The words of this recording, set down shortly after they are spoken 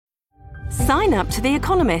Sign up to The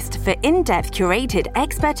Economist for in-depth curated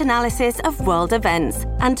expert analysis of world events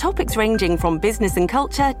and topics ranging from business and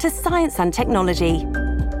culture to science and technology.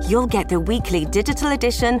 You'll get the weekly digital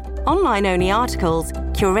edition, online-only articles,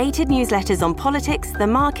 curated newsletters on politics, the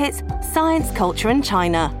markets, science, culture and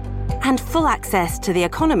China, and full access to The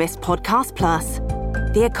Economist Podcast Plus.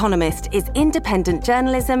 The Economist is independent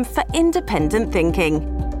journalism for independent thinking.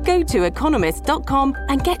 Go to economist.com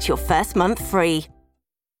and get your first month free.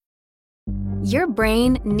 Your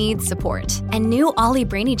brain needs support, and new Ollie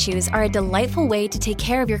Brainy Chews are a delightful way to take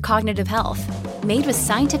care of your cognitive health. Made with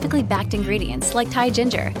scientifically backed ingredients like Thai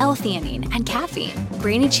ginger, L-theanine, and caffeine,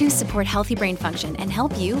 Brainy Chews support healthy brain function and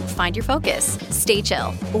help you find your focus, stay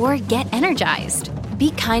chill, or get energized.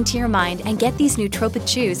 Be kind to your mind and get these nootropic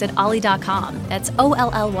chews at ollie.com. That's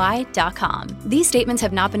OLLY.com. These statements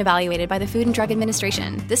have not been evaluated by the Food and Drug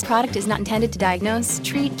Administration. This product is not intended to diagnose,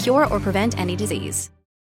 treat, cure, or prevent any disease.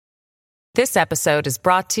 This episode is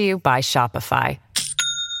brought to you by Shopify.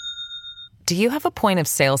 Do you have a point of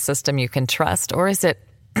sale system you can trust, or is it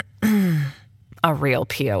a real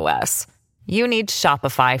POS? You need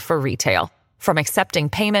Shopify for retail. From accepting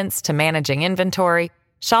payments to managing inventory,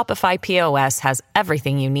 Shopify POS has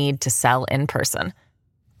everything you need to sell in person.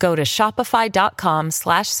 Go to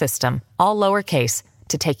shopify.com/system, all lowercase,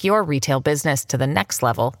 to take your retail business to the next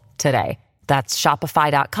level today. That's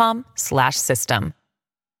shopify.com/system.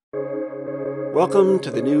 Welcome to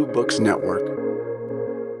the New Books Network.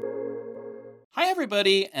 Hi,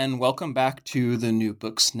 everybody, and welcome back to the New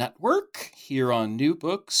Books Network here on New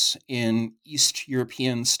Books in East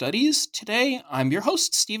European Studies. Today, I'm your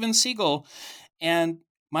host, Steven Siegel, and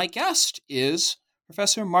my guest is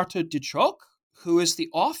Professor Marta Dychok, who is the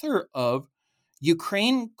author of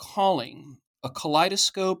Ukraine Calling, a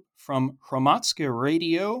kaleidoscope from Hromadske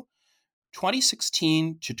Radio,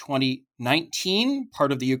 2016 to 2019,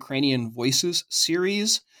 part of the Ukrainian Voices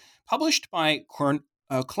series, published by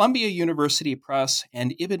Columbia University Press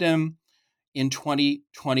and IBIDIM in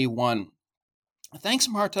 2021. Thanks,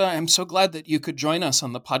 Marta. I'm so glad that you could join us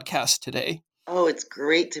on the podcast today. Oh, it's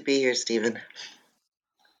great to be here, Stephen.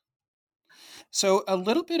 So a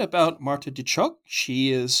little bit about Marta Dychok.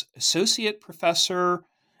 She is associate professor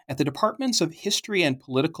at the Departments of History and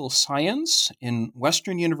Political Science in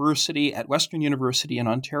Western University in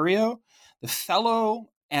Ontario, the fellow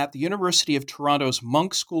at the University of Toronto's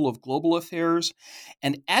Munk School of Global Affairs,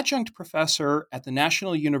 and adjunct professor at the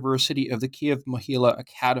National University of the Kiev-Mohyla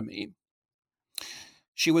Academy.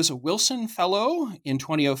 She was a Wilson Fellow in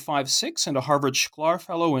 2005-06 and a Harvard Schklar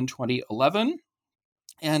Fellow in 2011.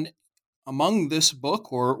 And among this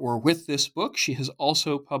book, or with this book, she has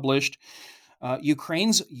also published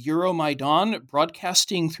Ukraine's Euromaidan,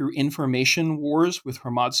 Broadcasting Through Information Wars with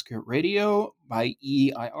Hromadske Radio by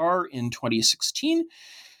EIR in 2016.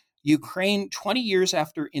 Ukraine 20 Years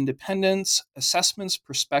After Independence, Assessments,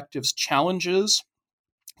 Perspectives, Challenges,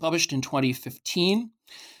 published in 2015.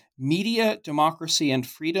 Media, Democracy and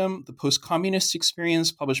Freedom, The Post-Communist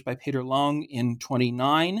Experience, published by Peter Long in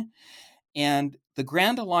 2009. And The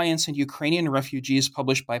Grand Alliance and Ukrainian Refugees,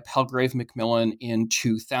 published by Palgrave Macmillan in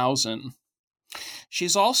 2000.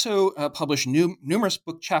 She's also published numerous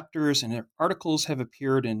book chapters, and her articles have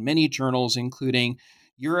appeared in many journals, including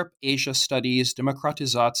Europe, Asia Studies,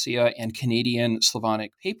 Demokratizacja, and Canadian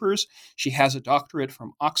Slavonic Papers. She has a doctorate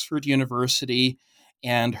from Oxford University,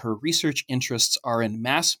 and her research interests are in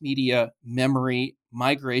mass media, memory,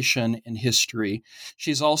 migration, and history.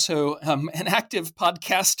 She's also an active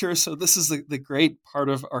podcaster, so this is the great part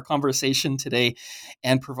of our conversation today,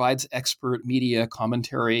 and provides expert media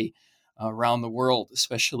commentary around the world,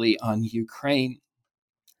 especially on Ukraine.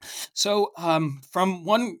 So from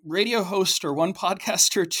one radio host or one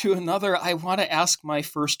podcaster to another, I want to ask my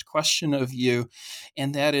first question of you,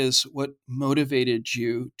 and that is, what motivated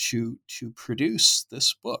you to produce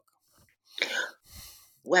this book?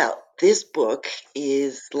 Well, this book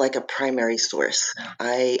is like a primary source.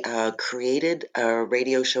 I created a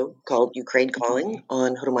radio show called Ukraine Calling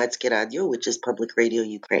on Hromadske Radio, which is Public Radio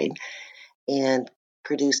Ukraine, and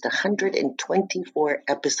produced 124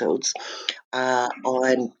 episodes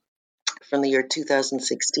from the year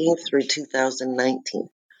 2016 through 2019.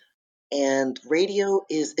 And radio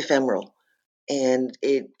is ephemeral, and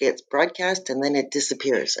it gets broadcast and then it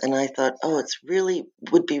disappears. And I thought,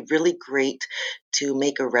 would be really great to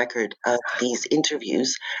make a record of these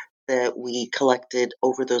interviews that we collected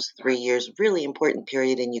over those 3 years, really important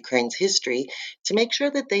period in Ukraine's history, to make sure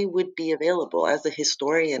that they would be available. As a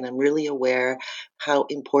historian, I'm really aware how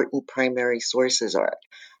important primary sources are.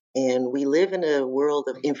 And we live in a world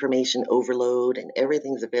of information overload and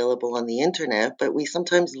everything's available on the internet, but we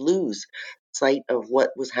sometimes lose sight of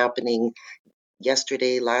what was happening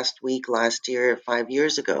yesterday, last week, last year, 5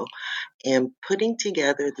 years ago. And putting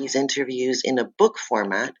together these interviews in a book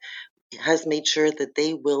format has made sure that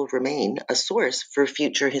they will remain a source for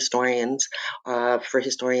future historians, for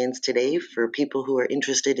historians today, for people who are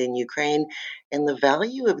interested in Ukraine. And the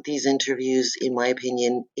value of these interviews, in my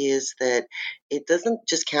opinion, is that it doesn't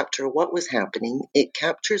just capture what was happening, it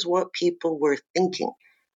captures what people were thinking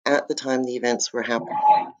at the time the events were happening.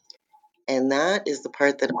 And that is the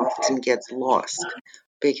part that often gets lost,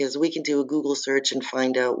 because we can do a Google search and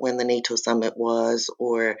find out when the NATO summit was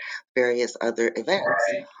or various other events.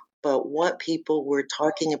 But what people were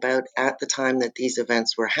talking about at the time that these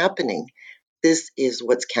events were happening, this is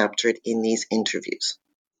what's captured in these interviews.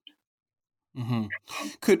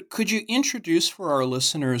 Mm-hmm. Could you introduce for our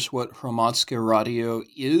listeners what Hromadske Radio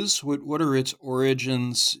is? What are its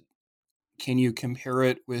origins? Can you compare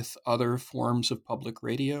it with other forms of public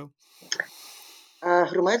radio?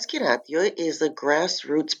 Hromadske Radio is a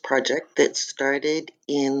grassroots project that started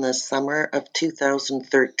in the summer of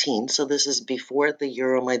 2013. So this is before the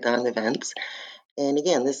Euromaidan events. And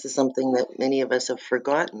again, this is something that many of us have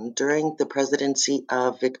forgotten. During the presidency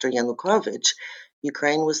of Viktor Yanukovych,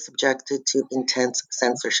 Ukraine was subjected to intense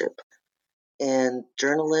censorship. And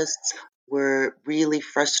journalists were really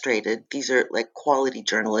frustrated. These are like quality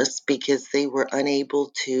journalists, because they were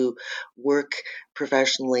unable to work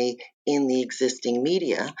professionally in the existing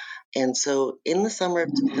media. And so in the summer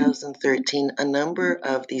of 2013, a number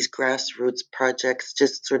of these grassroots projects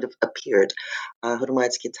just sort of appeared.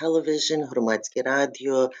 Hromadske Television, Hromadske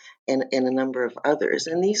Radio, and a number of others.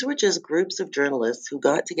 And these were just groups of journalists who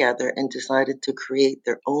got together and decided to create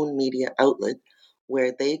their own media outlet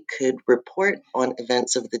where they could report on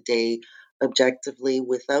events of the day objectively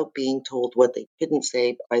without being told what they couldn't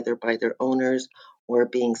say either by their owners or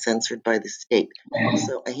being censored by the state.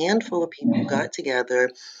 So a handful of people got together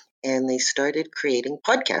and they started creating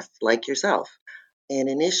podcasts like yourself. And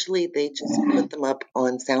initially they just put them up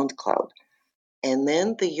on SoundCloud. And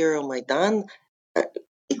then the Euromaidan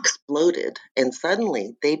exploded, and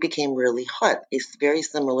suddenly they became really hot. It's very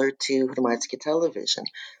similar to Hromadske Television,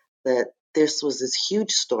 that this was this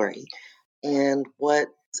huge story. And what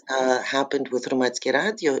happened with Hromadske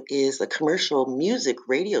Radio is a commercial music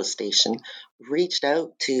radio station reached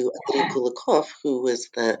out to Andrei Kulikov, who was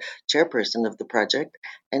the chairperson of the project,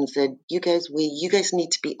 and said, you guys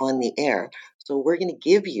need to be on the air. So we're going to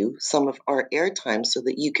give you some of our airtime so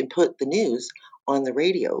that you can put the news on the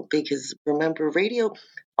radio. Because remember, radio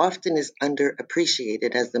often is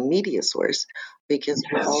underappreciated as the media source, because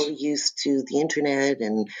we're all used to the internet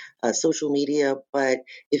and social media. But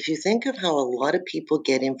if you think of how a lot of people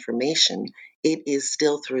get information, it is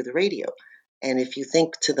still through the radio. And if you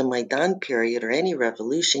think to the Maidan period or any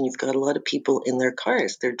revolution, you've got a lot of people in their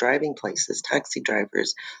cars. They're driving places, taxi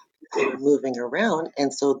drivers, they're moving around.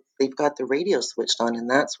 And so they've got the radio switched on, and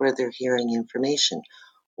that's where they're hearing information.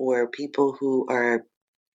 Or people who are,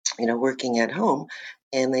 working at home,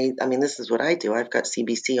 and this is what I do. I've got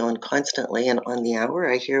CBC on constantly, and on the hour,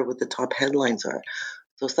 I hear what the top headlines are.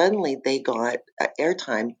 So suddenly they got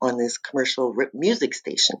airtime on this commercial music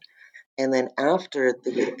station. And then after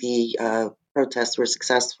the protests were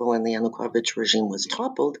successful and the Yanukovych regime was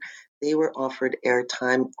toppled, they were offered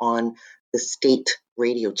airtime on the state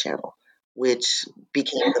radio channel, which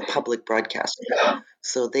became the public broadcaster.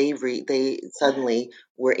 So they suddenly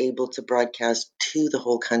were able to broadcast to the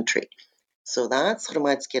whole country. So that's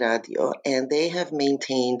Hromadske Radio, and they have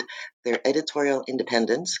maintained their editorial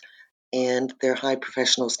independence and their high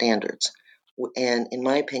professional standards. And in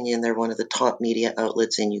my opinion, they're one of the top media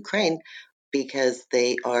outlets in Ukraine because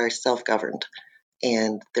they are self-governed.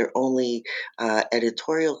 And their only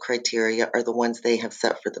editorial criteria are the ones they have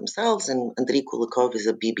set for themselves. And Andrei Kulikov is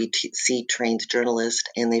a BBC-trained journalist,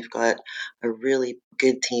 and they've got a really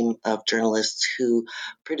good team of journalists who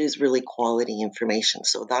produce really quality information.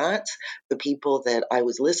 So that's the people that I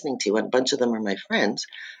was listening to, and a bunch of them are my friends.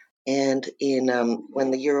 And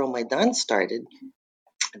when the Euromaidan started,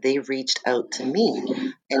 they reached out to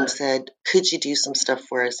me and said, could you do some stuff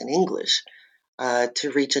for us in English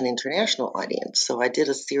to reach an international audience? So I did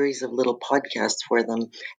a series of little podcasts for them,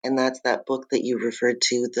 and that's that book that you referred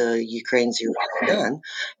to, the Ukraine's Euromaidan.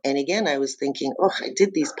 And again, I was thinking, I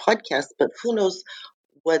did these podcasts, but who knows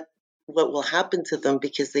what will happen to them,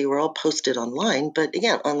 because they were all posted online. But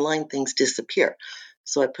again, online things disappear.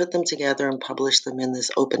 So I put them together and published them in this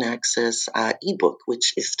open access ebook,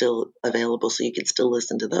 which is still available, so you can still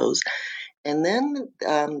listen to those. And then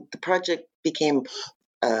the project became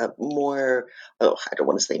more, I don't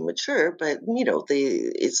want to say mature, but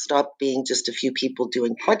it stopped being just a few people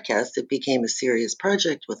doing podcasts. It became a serious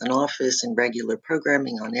project with an office and regular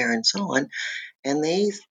programming on air and so on. And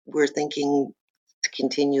they were thinking to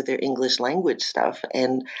continue their English language stuff.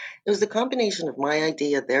 And it was a combination of my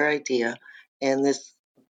idea, their idea, and this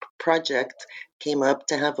project came up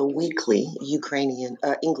to have a weekly Ukrainian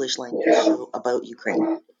English language show about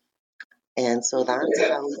Ukraine. And so that's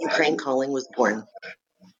how Ukraine Calling was born.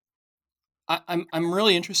 I'm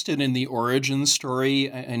really interested in the origin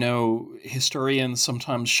story. I know historians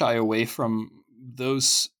sometimes shy away from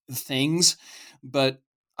those things, but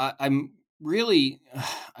I'm really,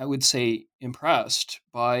 I would say, impressed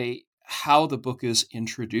by how the book is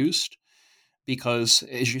introduced. Because,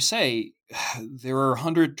 as you say, there are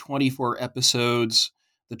 124 episodes.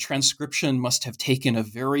 The transcription must have taken a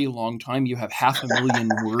very long time. You have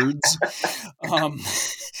 500,000 words.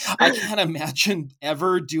 I can't imagine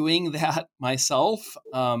ever doing that myself.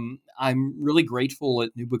 I'm really grateful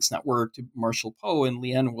at New Books Network to Marshall Poe and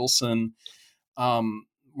Leanne Wilson.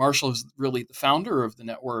 Marshall is really the founder of the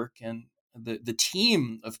network, and the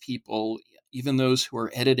team of people, even those who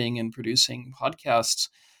are editing and producing podcasts,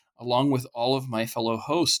 along with all of my fellow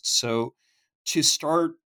hosts. So to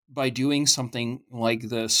start by doing something like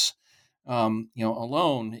this,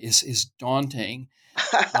 alone is daunting.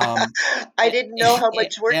 I didn't know how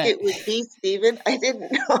much work it would be, Stephen. I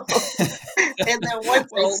didn't know. And then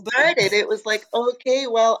once I started, it was like, okay,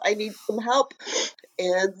 well, I need some help.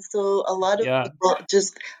 And so a lot of people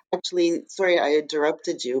just actually, sorry, I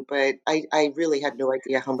interrupted you, but I really had no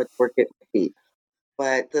idea how much work it would be.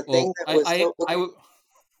 But the thing that was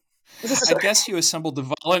I guess you assembled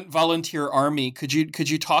the volunteer army. Could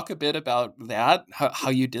you talk a bit about that? How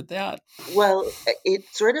you did that? Well, it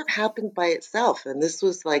sort of happened by itself, and this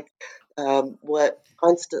was like what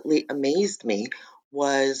constantly amazed me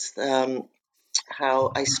was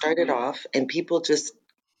how I started off, and people just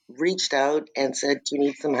reached out and said, "Do you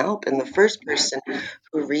need some help?" And the first person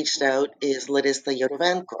who reached out is Larissa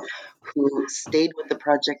Yorovenko, who stayed with the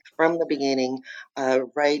project from the beginning,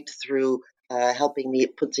 right through helping me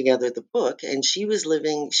put together the book. And she used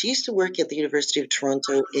to work at the University of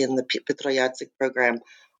Toronto in the Petroyatsyk program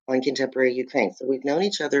on contemporary Ukraine. So we've known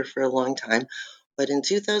each other for a long time. But in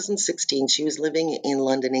 2016, she was living in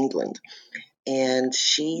London, England, and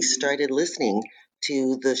she started listening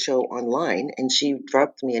to the show online, and she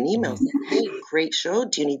dropped me an email saying, "Hey, great show.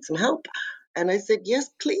 Do you need some help?" And I said, "Yes,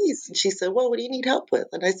 please." And she said, "Well, what do you need help with?"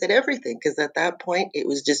 And I said, "Everything," because at that point it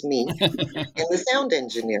was just me and the sound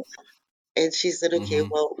engineer. And she said, "Okay,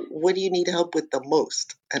 well, what do you need help with the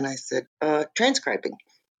most?" And I said, transcribing.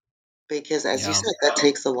 Because as you said, that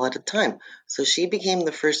takes a lot of time. So she became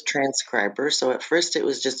the first transcriber. So at first it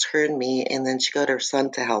was just her and me, and then she got her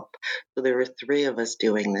son to help. So there were 3 of us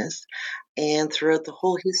doing this. And throughout the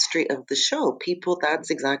whole history of the show, that's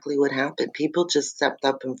exactly what happened. People just stepped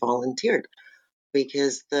up and volunteered.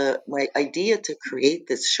 Because my idea to create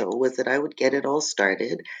this show was that I would get it all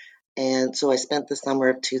started. And so I spent the summer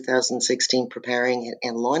of 2016 preparing it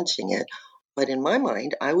and launching it. But in my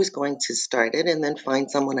mind, I was going to start it and then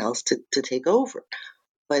find someone else to take over.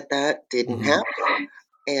 But that didn't happen.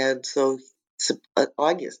 And so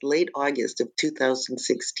late August of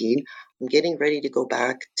 2016, I'm getting ready to go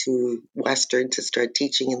back to Western to start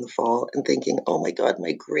teaching in the fall and thinking, oh my God,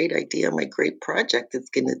 my great idea, my great project is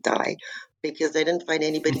going to die because I didn't find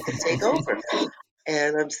anybody to take over.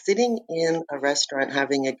 And I'm sitting in a restaurant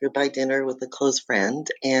having a goodbye dinner with a close friend,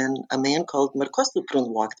 and a man called Marcos Luprun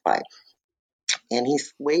walked by. And he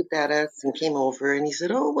waved at us and came over, and he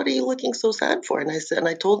said, "Oh, what are you looking so sad for?" And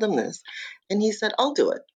I told him this, and he said, "I'll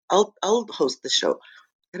do it. I'll host the show."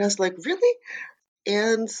 And I was like, "Really?"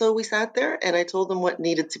 And so we sat there, and I told him what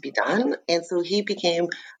needed to be done, and so he became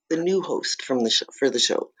the new host for the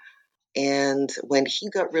show. And when he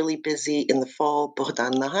got really busy in the fall,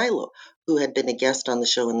 Bogdan Mihailo, who had been a guest on the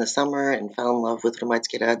show in the summer and fell in love with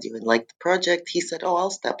Hromadske Radio and liked the project, he said, "Oh,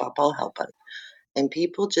 I'll step up. I'll help out." And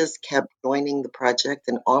people just kept joining the project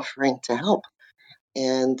and offering to help.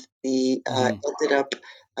 And ended up,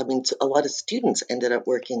 a lot of students ended up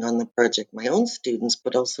working on the project, my own students,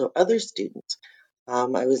 but also other students.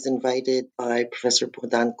 I was invited by Professor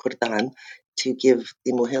Bogdan Kurdan to give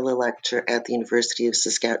the Mohila lecture at the University of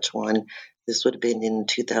Saskatchewan. This would have been in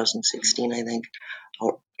 2016, I think.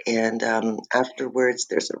 And afterwards,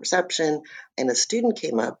 there's a reception, and a student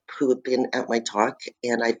came up who had been at my talk,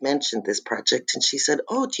 and I'd mentioned this project, and she said,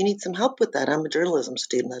 "Oh, do you need some help with that? I'm a journalism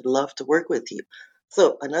student. I'd love to work with you."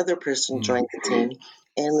 So another person joined the team,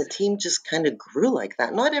 and the team just kind of grew like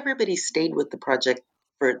that. Not everybody stayed with the project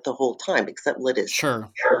for the whole time, except Lidis.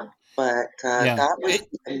 Sure. But Yeah. that was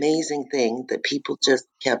the amazing thing, that people just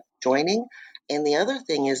kept joining. And the other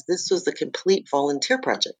thing is, this was a complete volunteer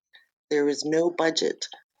project. There was no budget.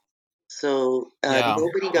 So Yeah.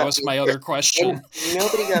 nobody That got was paid my for other question.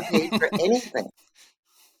 nobody got paid for anything.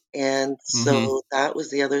 And Hmm. so that was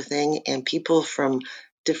the other thing. And people from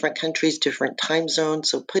different countries, different time zones.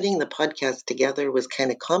 So putting the podcast together was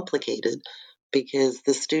kind of complicated, because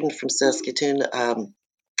the student from Saskatoon,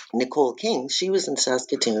 Nicole King, she was in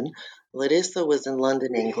Saskatoon. Larissa was in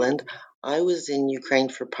London, England. I was in Ukraine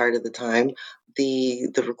for part of the time.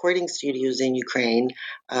 The recording studio's in Ukraine.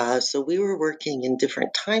 So we were working in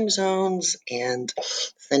different time zones and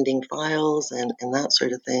sending files and that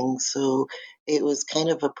sort of thing. So it was kind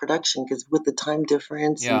of a production, because with the time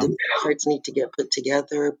difference and Yeah. different parts need to get put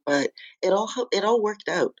together, but it all worked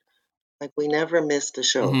out. Like, we never missed a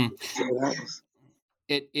show. Hmm. So that was.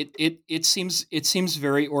 It seems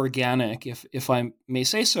very organic, if I may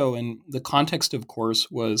say so. And the context, of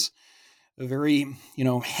course, was a very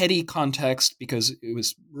heady context, because it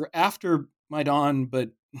was after Maidan,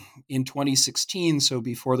 but in 2016, so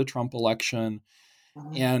before the Trump election.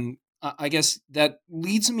 Mhm. And I guess that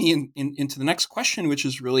leads me into the next question, which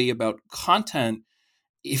is really about content.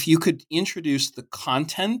 If you could introduce the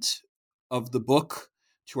content of the book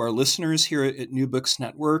to our listeners here at New Books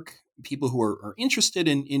Network, people who are interested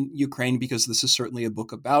in Ukraine, because this is certainly a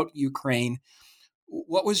book about Ukraine.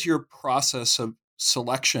 What was your process of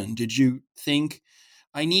selection? Did you think,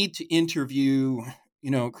 I need to interview,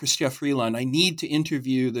 Chrystia Freeland, I need to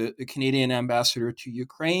interview the Canadian ambassador to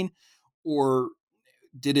Ukraine? Or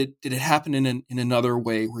did it happen in another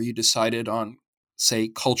way, where you decided on, say,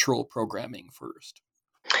 cultural programming first?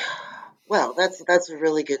 Well, that's a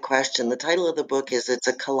really good question. The title of the book is It's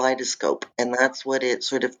a Kaleidoscope, and that's what it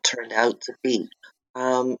sort of turned out to be.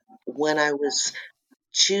 When I was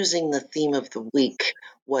choosing the theme of the week,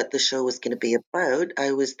 what the show was going to be about,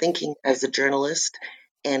 I was thinking as a journalist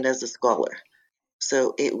and as a scholar.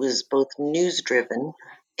 So it was both news driven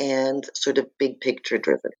and sort of big picture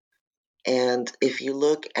driven. And if you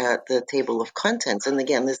look at the table of contents, and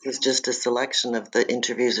again, this is just a selection of the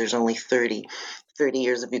interviews, there's only 30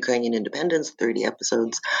 years of Ukrainian independence, 30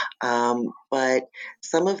 episodes. But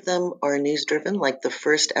some of them are news driven, like the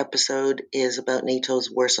first episode is about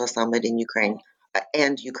NATO's Warsaw Summit in Ukraine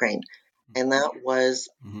and Ukraine. And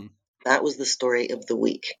Hmm. that was the story of the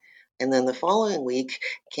week. And then the following week,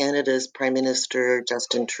 Canada's Prime Minister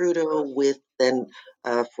Justin Trudeau, with then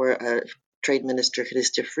for Trade Minister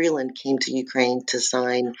Chrystia Freeland, came to Ukraine to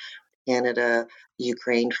sign Canada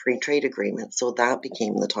Ukraine Free Trade Agreement. So that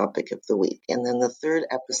became the topic of the week. And then the third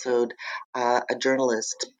episode, a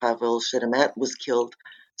journalist, Pavel Sheremet, was killed.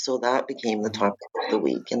 So that became the Hmm. topic of the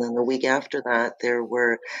week. And then the week after that, there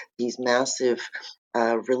were these massive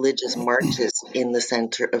religious marches in the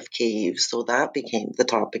center of Kyiv. So that became the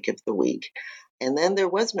topic of the week. And then there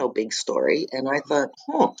was no big story. And I thought,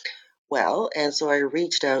 well, and so I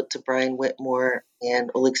reached out to Brian Whitmore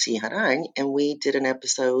and Oleksiy Harang, and we did an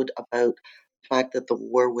episode about the fact that the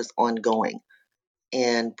war was ongoing.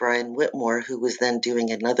 And Brian Whitmore, who was then doing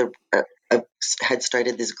had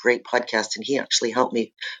started this great podcast, and he actually helped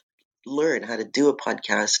me learn how to do a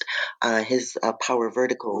podcast, his Power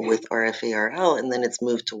Vertical with RFARL, and then it's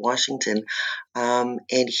moved to Washington. And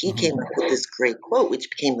he came Hmm. up with this great quote, which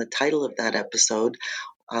became the title of that episode,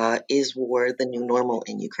 Is War the New Normal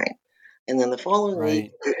in Ukraine? And then the following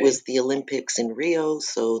week, Right. it was the Olympics in Rio.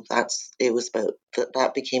 So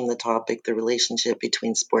that became the topic, the relationship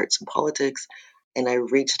between sports and politics. And I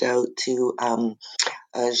reached out to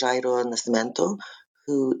Jairo Nascimento,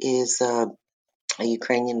 who is a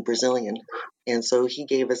Ukrainian Brazilian. And so he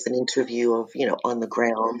gave us an interview of, on the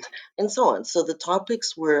ground and so on. So the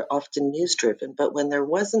topics were often news driven, but when there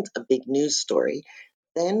wasn't a big news story,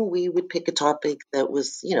 then we would pick a topic that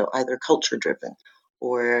was, either culture driven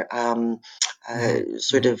or Hmm.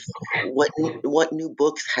 sort Hmm. of what new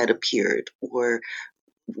books had appeared or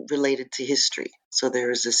related to history. So there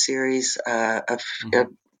was a series of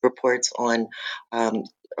Hmm. reports on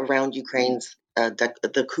around Ukraine's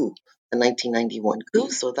the coup, the 1991 coup.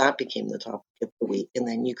 So that became the topic of the week, and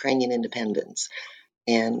then Ukrainian independence.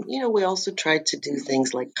 And we also tried to do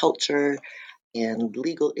things like culture and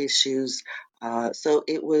legal issues. So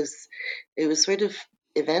it was sort of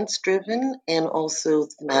events driven and also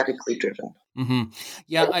thematically driven. Hmm.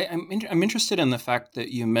 Yeah, I'm interested in the fact that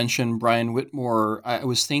you mentioned Brian Whitmore. I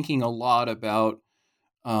was thinking a lot about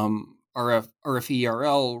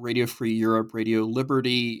RFERL, Radio Free Europe, Radio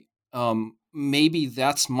Liberty. Maybe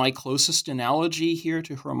that's my closest analogy here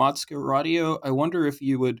to Hromadske Radio. I wonder if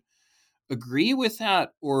you would agree with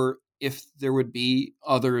that, or if there would be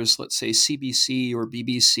others, let's say CBC or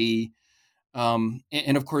BBC.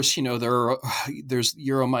 And of course, there's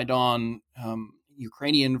Euromaidan,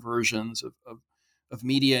 Ukrainian versions of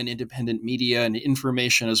media and independent media and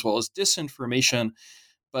information as well as disinformation.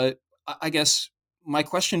 But I guess my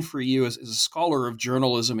question for you as a scholar of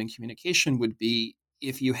journalism and communication would be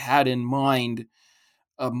if you had in mind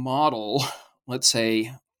a model, let's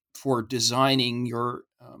say, for designing your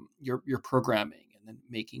programming and then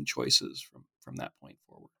making choices from that point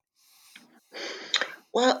forward.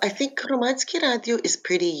 Well, I think Hromadske Radio is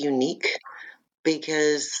pretty unique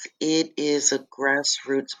because it is a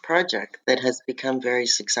grassroots project that has become very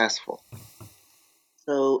successful.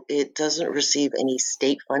 So it doesn't receive any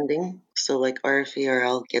state funding. So like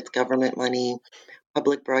RFERL gets government money,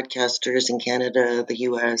 public broadcasters in Canada, the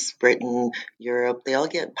US, Britain, Europe, they all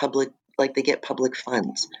get public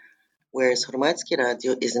funds. Whereas Hromadske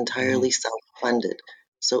Radio is entirely self-funded.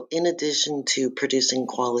 So in addition to producing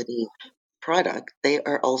quality product, they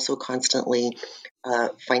are also constantly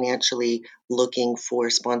financially looking for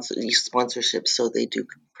sponsorships. So they do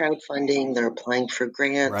crowdfunding, they're applying for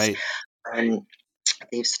grants. Right.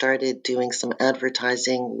 They've started doing some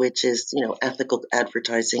advertising, which is, ethical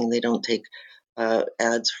advertising. They don't take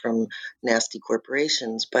ads from nasty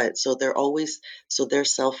corporations, but so they're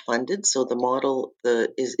self-funded. So the model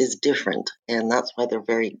is different, and that's why they're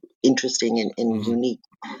very interesting and unique.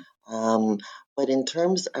 But in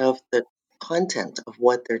terms of the content of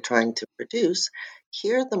what they're trying to produce,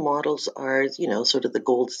 here the models are, sort of the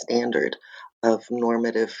gold standard of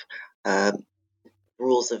normative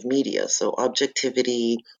rules of media. So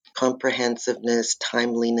objectivity, comprehensiveness,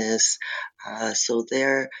 timeliness. So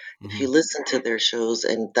if you listen to their shows,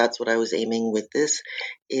 and that's what I was aiming with this,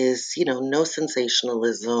 is, no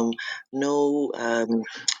sensationalism, no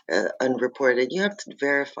unreported. You have to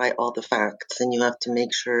verify all the facts, and you have to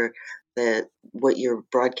make sure that what you're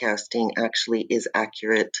broadcasting actually is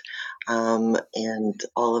accurate, and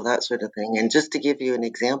all of that sort of thing. And just to give you an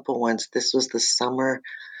example, this was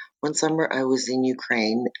one summer I was in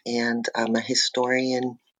Ukraine, and a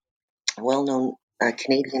historian, a well-known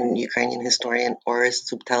Canadian Ukrainian historian,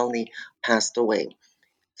 Oris Subtelny, passed away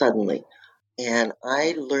suddenly. And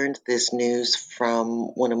I learned this news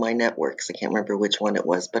from one of my networks. I can't remember which one it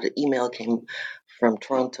was, but an email came from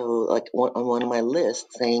Toronto, like on one of my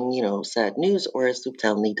lists, saying, sad news, Oris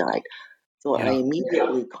Subtelny died. So I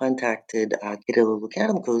immediately contacted Kirill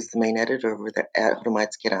Lukyanenko, who's the main editor over there at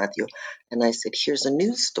Hromadske Radio, and I said, here's a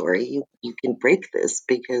news story. You can break this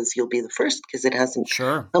because you'll be the first because it hasn't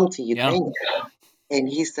come to Ukraine yet. And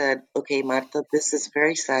he said, okay, Marta, this is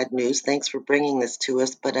very sad news. Thanks for bringing this to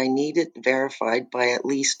us, but I need it verified by at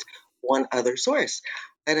least one other source.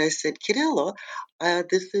 And I said, Kirilo,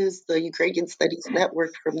 this is the Ukrainian Studies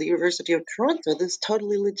Network from the University of Toronto. This is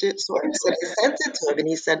totally legit source. And I sent it to him, and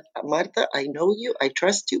he said, Marta, I know you, I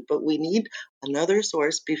trust you, but we need another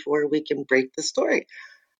source before we can break the story.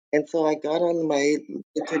 And so I got on my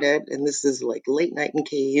internet, and this is like late night in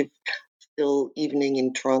Kyiv, still evening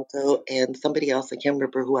in Toronto, and somebody else, I can't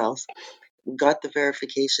remember who else, got the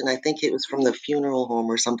verification. I think it was from the funeral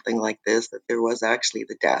home or something like this, that there was actually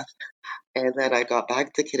the death. And then I got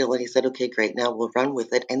back to Kirill, and he said, okay, great, now we'll run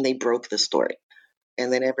with it. And they broke the story.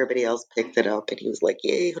 And then everybody else picked it up, and he was like,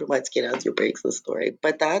 yay, Hromadske Radio breaks the story.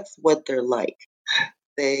 But that's what they're like.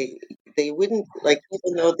 They wouldn't, like,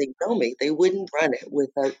 even though they know me, they wouldn't run it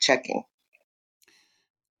without checking.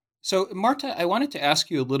 So, Marta, I wanted to ask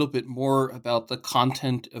you a little bit more about the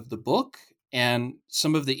content of the book and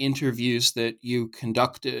some of the interviews that you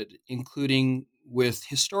conducted, including with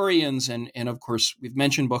historians. And of course, we've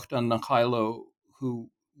mentioned Bogdan Mikhailo, who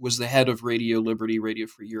was the head of Radio Liberty, Radio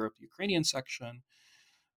Free Europe, Ukrainian section.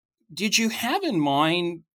 Did you have in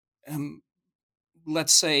mind,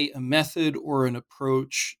 let's say, a method or an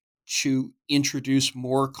approach to introduce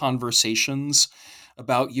more conversations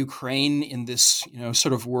about Ukraine in this,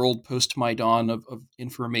 sort of world post-Maidan of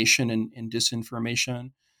information and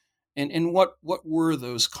disinformation? And what were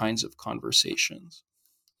those kinds of conversations?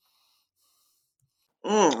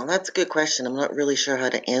 That's a good question. I'm not really sure how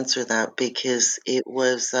to answer that because it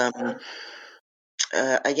was,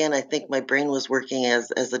 again, I think my brain was working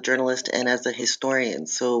as a journalist and as a historian.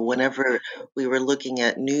 So whenever we were looking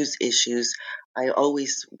at news issues, I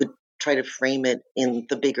always would try to frame it in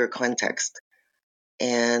the bigger context.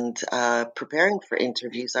 And preparing for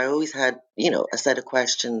interviews, I always had, a set of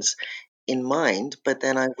questions in mind, but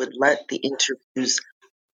then I would let the interviews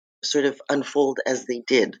sort of unfold as they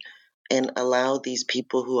did and allow these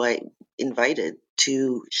people who I invited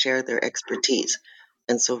to share their expertise.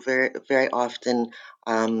 And so very, very often,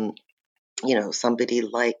 somebody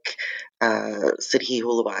like Serhiy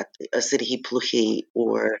Plukhy,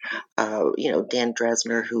 or Dan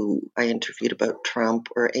Dresner, who I interviewed about Trump,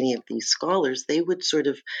 or any of these scholars, they would sort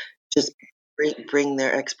of just bring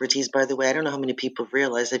their expertise. By the way, I don't know how many people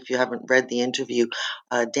realize, if you haven't read the interview,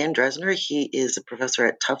 Dan Dresner, he is a professor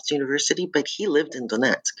at Tufts University, but he lived in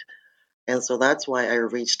Donetsk. And so that's why I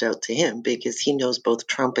reached out to him, because he knows both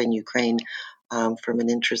Trump and Ukraine from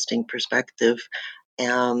an interesting perspective.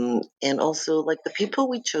 And also, like, the people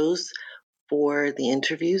we chose for the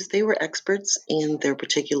interviews, they were experts in their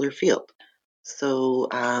particular field. So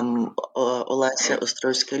Olasia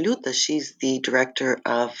Ostrowska-Luta, she's the director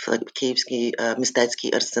of Kievsky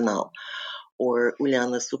Mistetsky Arsenal. Or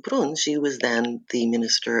Uliana Suprun, she was then the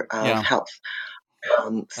Minister of Health.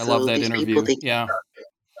 I love that these interview. People,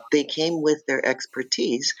 they came with their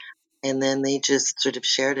expertise, and then they just sort of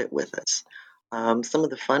shared it with us. Some of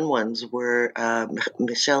the fun ones were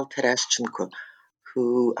Michelle Tereshchenko,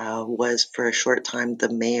 who was for a short time the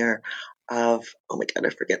mayor of, oh my God, I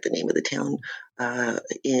forget the name of the town,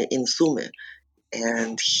 in Sumy.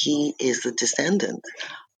 And he is a descendant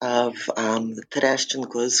of the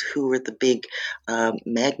Tereshchenkos, who were the big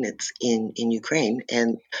magnates in Ukraine.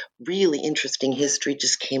 And really interesting history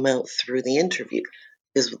just came out through the interview.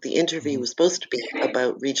 Because the interview was supposed to be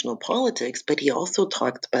about regional politics, but he also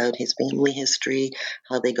talked about his family history,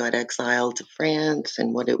 how they got exiled to France,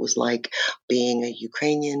 and what it was like being a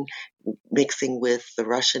Ukrainian mixing with the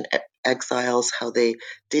Russian exiles, how they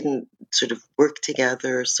didn't sort of work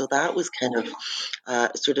together. So that was kind of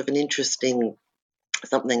sort of an interesting,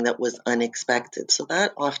 something that was unexpected. So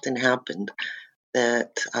that often happened,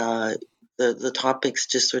 that the topics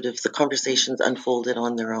just sort of, the conversations unfolded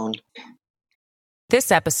on their own. This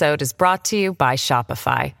episode is brought to you by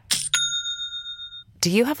Shopify. Do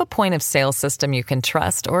you have a point of sale system you can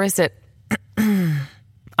trust, or is it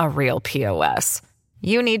a real POS?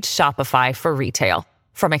 You need Shopify for retail.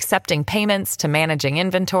 From accepting payments to managing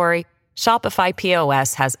inventory, Shopify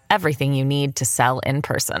POS has everything you need to sell in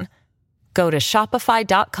person. Go to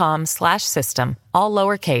shopify.com/system, all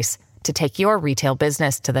lowercase, to take your retail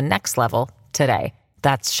business to the next level today.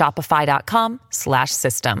 That's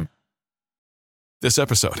shopify.com/system. This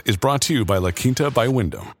episode is brought to you by La Quinta by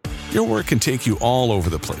Wyndham. Your work can take you all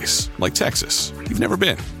over the place, like Texas. You've never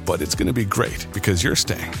been, but it's going to be great because you're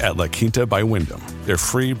staying at La Quinta by Wyndham. Their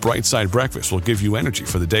free Bright Side breakfast will give you energy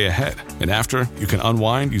for the day ahead. And after, you can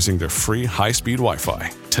unwind using their free high-speed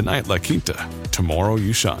Wi-Fi. Tonight, La Quinta. Tomorrow,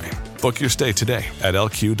 you shine. Book your stay today at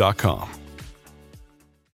lq.com.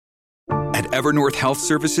 At Evernorth Health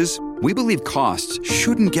Services, we believe costs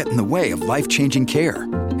shouldn't get in the way of life-changing care,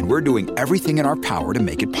 and we're doing everything in our power to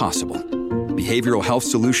make it possible. Behavioral health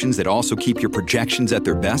solutions that also keep your projections at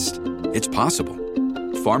their best? It's possible.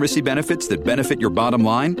 Pharmacy benefits that benefit your bottom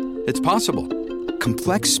line? It's possible.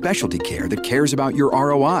 Complex specialty care that cares about your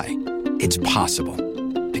ROI? It's possible.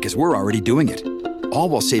 Because we're already doing it. All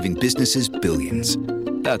while saving businesses billions.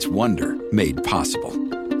 That's Wonder made possible.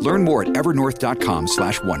 Learn more at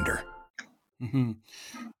evernorth.com/wonder.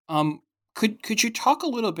 Could you talk a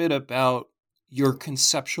little bit about your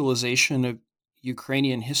conceptualization of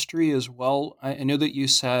Ukrainian history as well? I know that you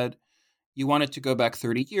said you wanted to go back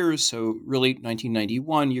 30 years, so really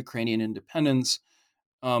 1991, Ukrainian independence.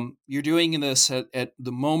 You're doing this at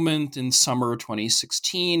the moment in summer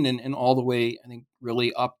 2016 and all the way, I think,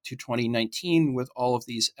 really up to 2019 with all of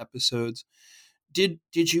these episodes. Did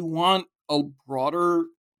you want a broader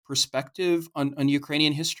perspective on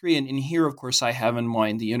Ukrainian history? And here, of course, I have in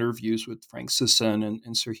mind the interviews with Frank Sisson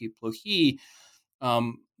and Serhiy Plukhy.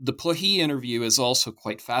 The Plukhy interview is also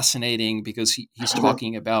quite fascinating because he's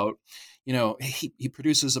talking about, he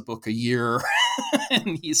produces a book a year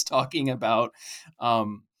and he's talking about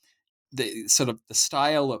the sort of the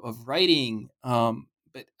style of writing.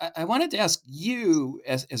 But I wanted to ask you,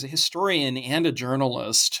 as a historian and a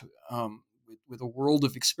journalist with a world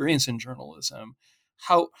of experience in journalism,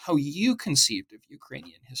 how you conceived of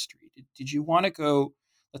Ukrainian history. Did you want to go,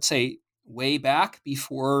 let's say, way back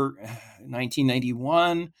before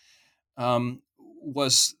 1991?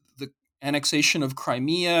 Was the annexation of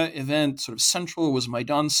Crimea event sort of central? Was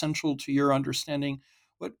Maidan central to your understanding?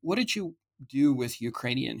 What did you do with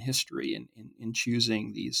Ukrainian history in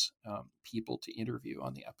choosing these people to interview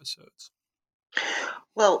on the episodes?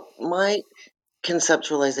 Well, my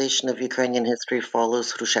conceptualization of Ukrainian history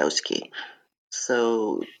follows Hrushevsky.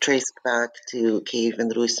 So traced back to Kiev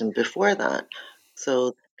and Rus before that.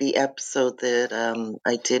 So the episode that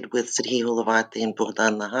I did with Serhiy Holovatiy and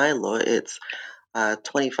Bogdan Naghailo, it's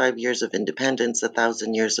 25 years of independence,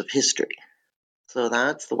 1,000 years of history. So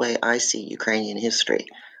that's the way I see Ukrainian history.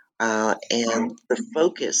 And the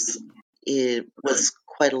focus it was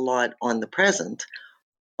quite a lot on the present,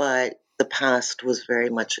 but the past was very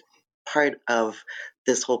much part of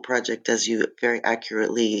this whole project, as you very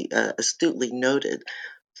accurately, astutely noted.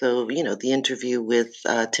 So, the interview with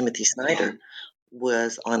Timothy Snyder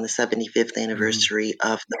was on the 75th anniversary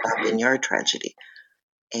of the Babin Yar tragedy.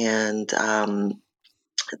 And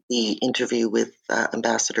the interview with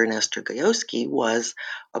Ambassador Nestor Gajowski was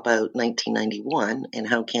about 1991 and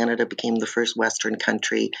how Canada became the first Western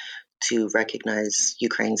country to recognize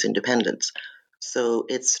Ukraine's independence. So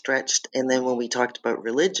it stretched. And then when we talked about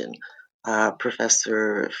religion,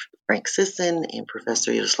 Professor Frank Sisson and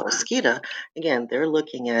Professor Yaroslav Skida, again, they're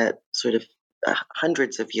looking at sort of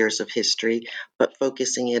hundreds of years of history, but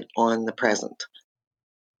focusing it on the present.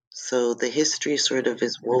 So the history sort of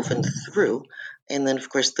is woven through. And then, of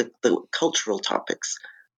course, the cultural topics.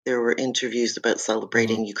 There were interviews about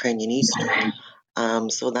celebrating Ukrainian Easter.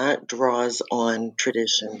 So that draws on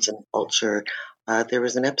traditions and culture. There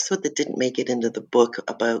was an episode that didn't make it into the book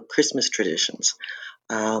about Christmas traditions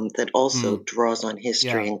that also draws on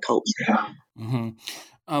history and culture.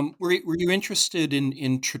 Were you interested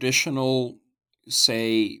in traditional,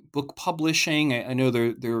 say, book publishing? I know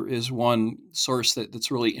there is one source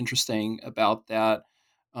that's really interesting about that,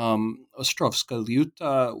 Ostrovska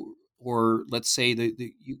Lyuta, or let's say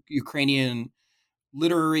the Ukrainian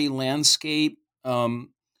literary landscape,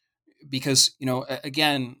 because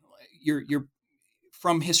again, you're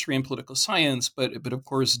from history and political science, but of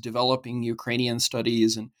course developing Ukrainian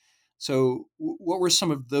studies. And so what were some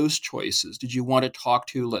of those choices? Did you want to talk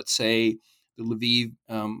to, let's say, the Lviv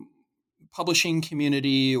publishing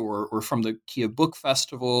community, or from the Kiev Book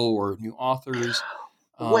Festival, or new authors?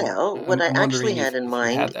 Well, what I I'm actually wondering had in if you had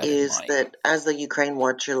mind that in is mind. that as a Ukraine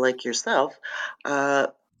watcher like yourself,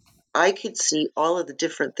 I could see all of the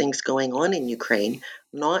different things going on in Ukraine,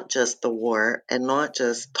 not just the war and not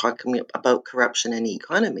just talking about corruption and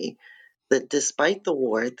economy, that despite the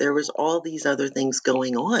war, there was all these other things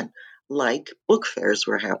going on, like book fairs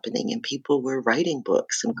were happening and people were writing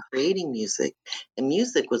books and creating music. And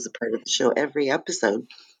music was a part of the show. Every episode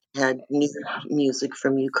had new music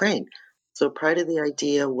from Ukraine. So part of the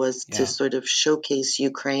idea was to sort of showcase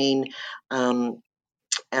Ukraine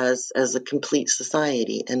as a complete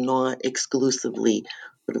society and not exclusively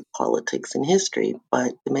sort of politics and history,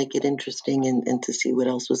 but to make it interesting and to see what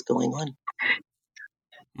else was going on.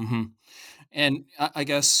 And I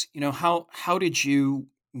guess, how did you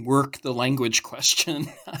work the language question?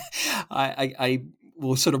 I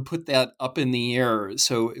will sort of put that up in the air.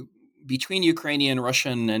 So between Ukrainian,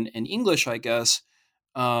 Russian, and English, I guess,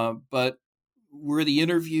 but were the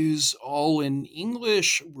interviews all in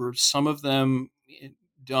English? Were some of them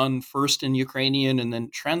done first in Ukrainian and then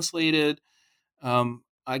translated?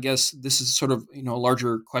 I guess this is sort of, a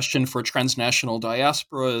larger question for transnational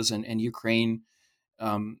diasporas and Ukraine,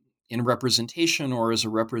 um, in representation or as a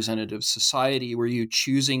representative society? Were you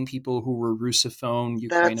choosing people who were Russophone,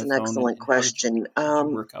 That's an Ukrainophone, excellent and how question. did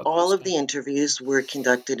you work out All those of the dynamics? interviews were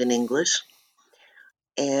conducted in English.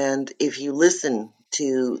 And if you listen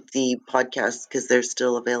to the podcast, because they're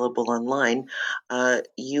still available online,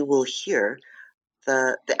 you will hear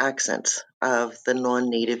the accents of the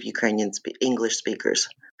non-native Ukrainian English speakers.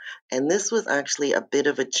 And this was actually a bit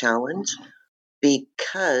of a challenge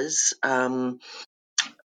because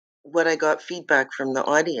what I got feedback from the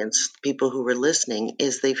audience, people who were listening,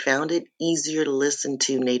 is they found it easier to listen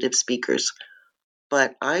to native speakers.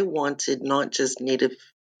 But I wanted not just native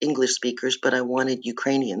English speakers, but I wanted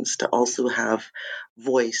Ukrainians to also have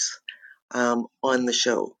voice on the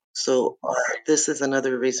show. So this is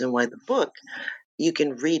another reason why the book, you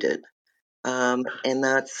can read it. And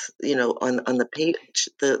that's, on the page,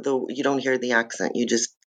 you don't hear the accent, you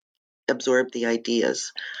just absorb the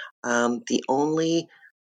ideas. The only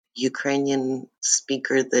Ukrainian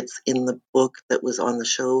speaker that's in the book that was on the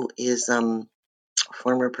show is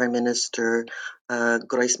former Prime Minister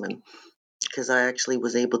Groisman, because I actually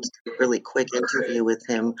was able to do a really quick interview with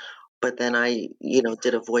him, but then I,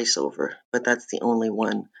 did a voiceover, but that's the only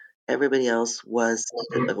one. Everybody else was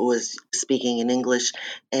speaking in English,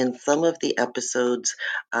 and some of the episodes,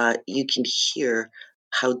 you can hear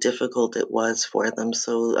how difficult it was for them.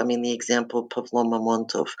 So, I mean, the example Pavlo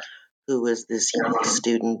Mamontov, who was this young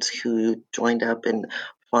student who joined up and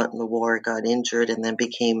fought in the war, got injured, and then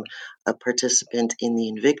became a participant in the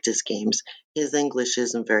Invictus Games. His English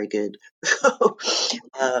isn't very good. So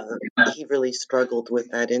he really struggled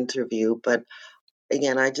with that interview. But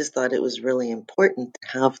again, I just thought it was really important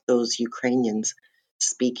to have those Ukrainians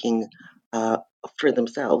speaking for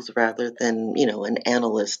themselves rather than, an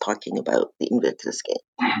analyst talking about the Invictus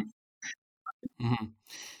Game. Mm-hmm.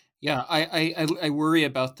 Yeah, I worry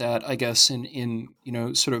about that, I guess, in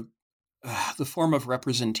sort of the form of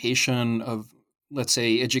representation of, let's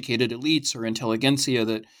say, educated elites or intelligentsia,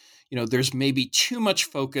 that there's maybe too much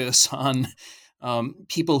focus on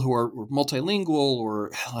people who are multilingual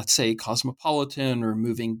or, let's say, cosmopolitan or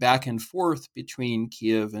moving back and forth between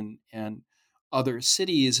Kiev and other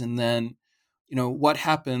cities, and then what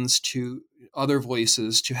happens to other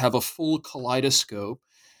voices to have a full kaleidoscope.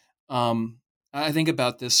 um, I think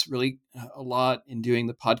about this really a lot in doing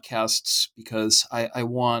the podcasts, because I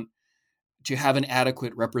want to have an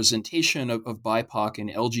adequate representation of BIPOC and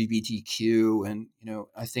LGBTQ. And,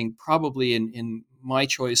 I think probably in my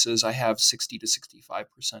choices, I have 60 to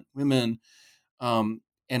 65% women. Um,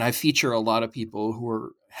 and I feature a lot of people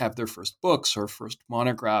who have their first books or first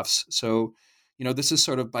monographs. So, this is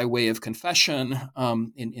sort of by way of confession,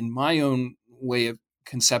 in my own way of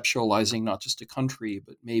conceptualizing not just a country,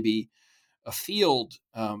 but maybe a field,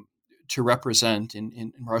 to represent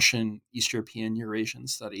in Russian, East European, Eurasian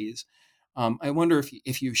studies. I wonder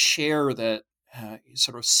if you share that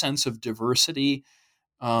sort of sense of diversity.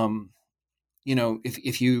 Um,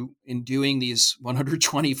 if you, in doing these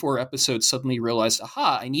 124 episodes, suddenly realized,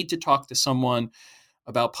 aha, I need to talk to someone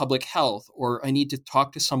about public health, or I need to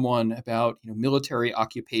talk to someone about military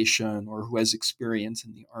occupation, or who has experience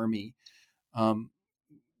in the army. Um,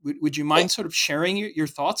 would you mind sort of sharing your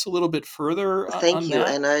thoughts a little bit further Thank on you. that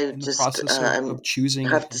And I in the just process of choosing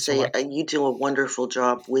have to and say, selecting? you do a wonderful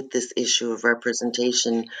job with this issue of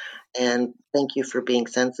representation. And thank you for being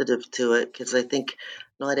sensitive to it, because I think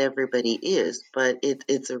not everybody is, but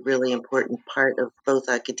it's a really important part of both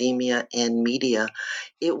academia and media.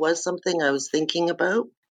 It was something I was thinking about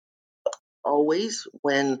always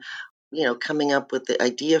when, coming up with the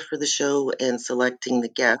idea for the show and selecting the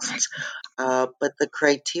guests. But the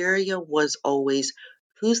criteria was always,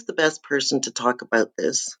 who's the best person to talk about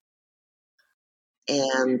this?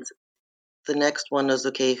 And the next one was,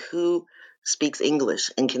 okay, who speaks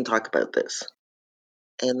English and can talk about this?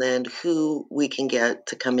 And then who we can get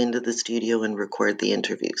to come into the studio and record the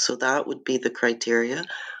interview. So that would be the criteria.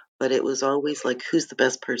 But it was always like, who's the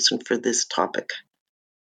best person for this topic?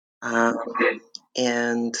 Um,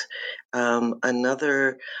 and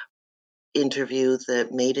another interview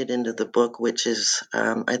that made it into the book, which is,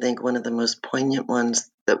 I think, one of the most poignant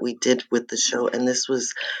ones that we did with the show. And this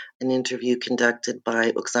was an interview conducted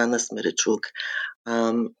by Oksana Smirachuk.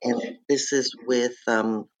 And this is with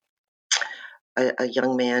a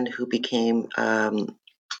young man who became a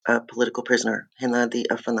political prisoner, Hennady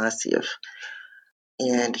Afanasyev.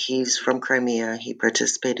 And he's from Crimea. He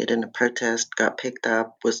participated in a protest, got picked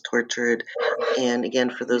up, was tortured. And again,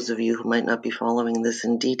 for those of you who might not be following this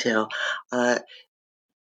in detail,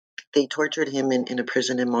 they tortured him in a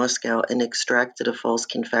prison in Moscow and extracted a false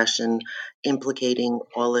confession implicating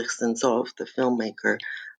Oleg Sentsov, the filmmaker.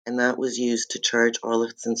 And that was used to charge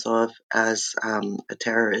Oleg Sentsov as a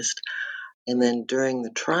terrorist. And then during the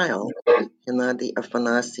trial, Hennady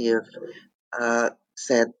Afanasyev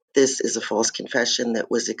said, this is a false confession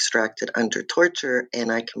that was extracted under torture,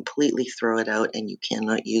 and I completely throw it out, and you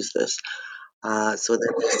cannot use this. So then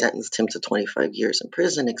they sentenced him to 25 years in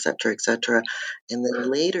prison, etc., etc. And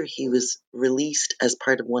then later he was released as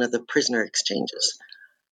part of one of the prisoner exchanges.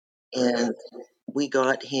 And we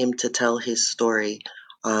got him to tell his story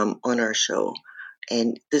on our show.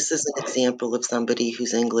 And this is an example of somebody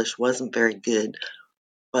whose English wasn't very good,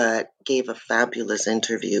 but gave a fabulous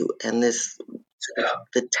interview. And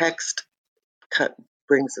the text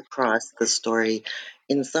brings across the story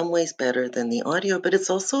in some ways better than the audio, but it's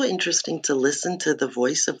also interesting to listen to the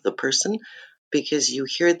voice of the person, because you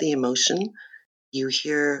hear the emotion, you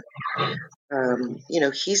hear,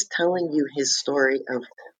 he's telling you his story of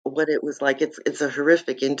what it was like. It's a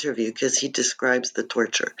horrific interview because he describes the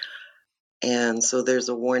torture. And so there's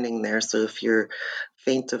a warning there. So if you're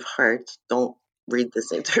faint of heart, don't read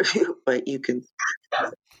this interview, but you can.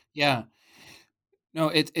 Yeah. No,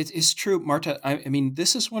 it's true, Marta. I mean,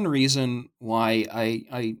 this is one reason why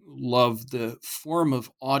I love the form of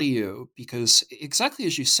audio, because exactly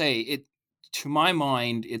as you say, to my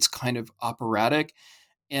mind, it's kind of operatic,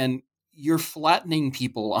 and you're flattening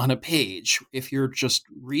people on a page. If you're just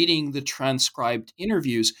reading the transcribed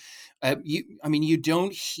interviews, you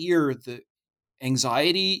don't hear the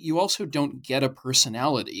anxiety. You also don't get a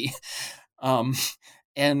personality. Um,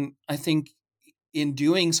 and I think in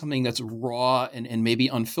doing something that's raw and maybe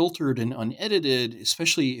unfiltered and unedited,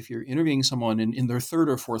 especially if you're interviewing someone in their third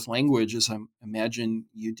or fourth language, as I imagine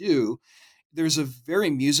you do, there's a very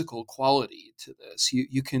musical quality to this.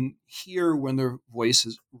 You can hear when their voice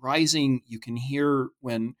is rising. You can hear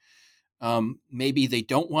when maybe they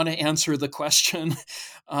don't want to answer the question.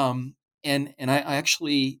 And I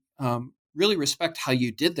actually really respect how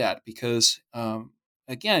you did that because,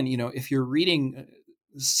 again, if you're reading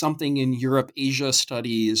something in Europe, Asia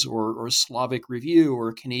Studies or Slavic Review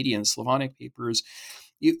or Canadian Slavonic papers,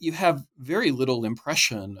 you have very little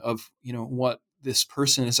impression of, what this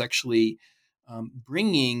person is actually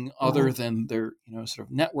bringing other than their, sort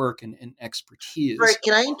of network and expertise. Right?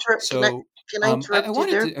 Can I interrupt? So Can I I interrupt you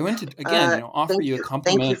wanted there? to, again, offer Thank you a you. Thank you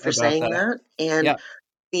compliment for about saying that. that. And Yeah,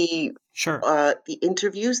 the sure. the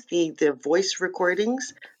interviews, the voice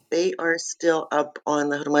recordings, they are still up on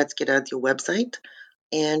the Hromadske Radio website.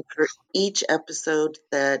 And for each episode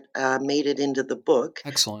that made it into the book,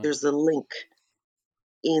 Excellent. there's a link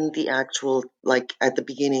in the actual, like at the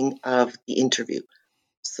beginning of the interview.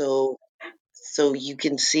 So you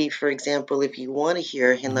can see, for example, if you want to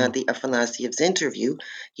hear Hennady Afanasyev's interview,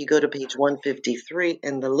 you go to page 153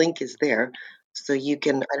 and the link is there. So you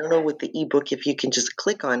can, I don't know with the ebook if you can just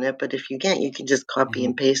click on it, but if you can't, you can just copy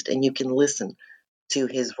and paste and you can listen to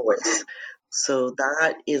his voice. So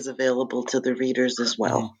that is available to the readers as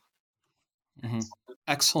well.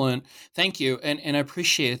 Excellent. Thank you. And I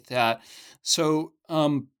appreciate that. So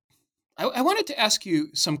I wanted to ask you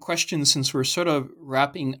some questions since we're sort of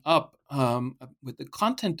wrapping up with the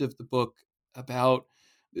content of the book about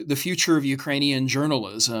the future of Ukrainian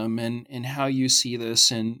journalism and how you see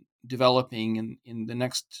this in developing in the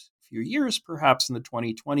next few years, perhaps in the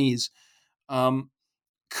 2020s.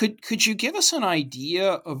 Could you give us an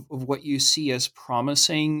idea of what you see as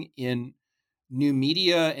promising in new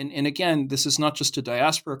media? And again, this is not just a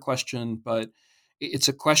diaspora question, but it's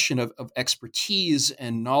a question of expertise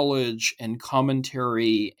and knowledge and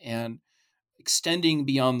commentary and extending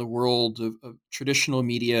beyond the world of traditional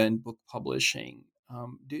media and book publishing.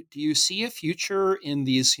 Do you see a future in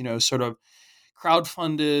these, sort of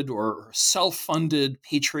crowdfunded or self-funded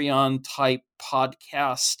Patreon type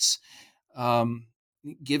podcasts?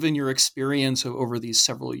 Given your experience over these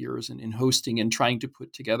several years in hosting and trying to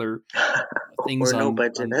put together things Or no on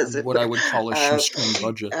budget, as it what I would call a shoestring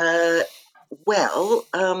budget. Well,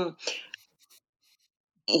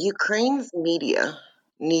 Ukraine's media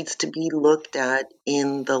needs to be looked at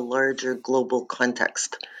in the larger global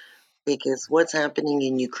context because what's happening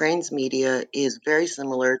in Ukraine's media is very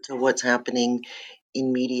similar to what's happening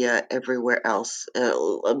in media everywhere else.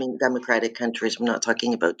 I mean, democratic countries, we're not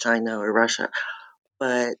talking about China or Russia,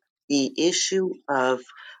 but the issue of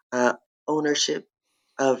ownership,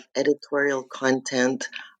 of editorial content,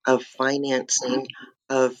 of financing,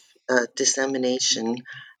 of dissemination,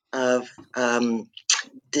 of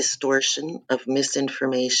distortion, of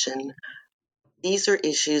misinformation. These are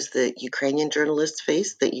issues that Ukrainian journalists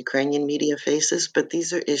face, that Ukrainian media faces, but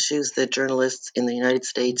these are issues that journalists in the United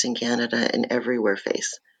States and Canada and everywhere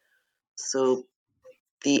face. So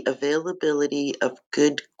the availability of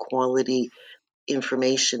good quality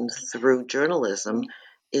information through journalism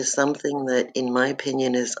is something that, in my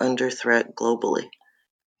opinion, is under threat globally.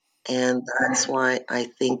 And that's why I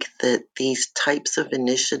think that these types of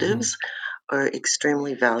initiatives are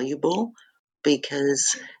extremely valuable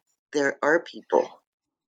because there are people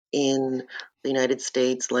in the United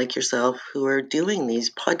States like yourself who are doing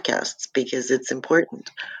these podcasts because it's important.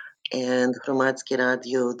 And Hromadske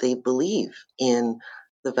Radio, they believe in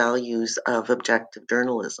the values of objective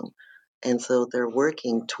journalism. And so they're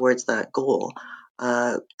working towards that goal.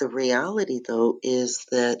 The reality, though, is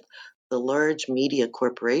that the large media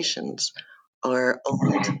corporations are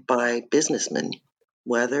owned by businessmen,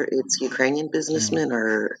 whether it's Ukrainian businessmen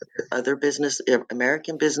or other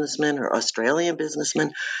American businessmen or Australian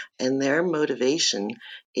businessmen, and their motivation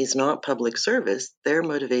is not public service. Their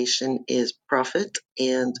motivation is profit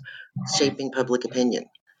and shaping public opinion.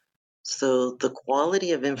 So the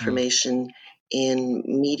quality of information in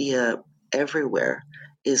media everywhere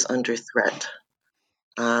is under threat.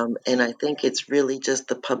 And I think it's really just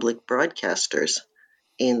the public broadcasters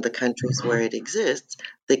in the countries where it exists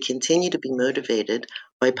that continue to be motivated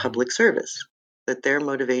by public service. That their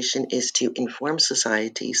motivation is to inform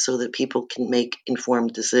society so that people can make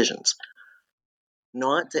informed decisions,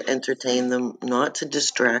 not to entertain them, not to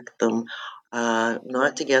distract them,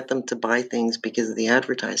 not to get them to buy things because of the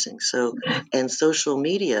advertising. So, and social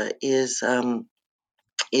media is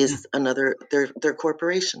another. They're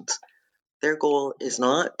corporations. Their goal is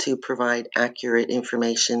not to provide accurate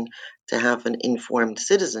information to have an informed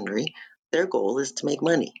citizenry. Their goal is to make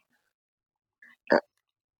money.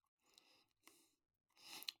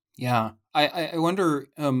 Yeah, I wonder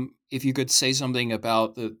if you could say something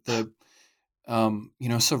about the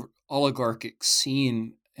sort of oligarchic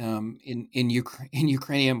scene in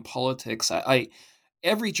Ukrainian politics.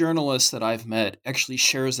 every journalist that I've met actually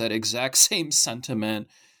shares that exact same sentiment.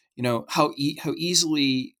 How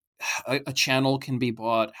easily a channel can be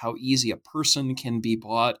bought, how easy a person can be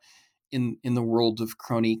bought in the world of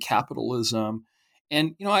crony capitalism.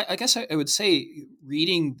 And I guess I would say,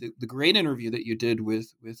 reading the great interview that you did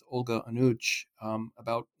with Olga Anuch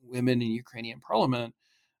about women in Ukrainian parliament,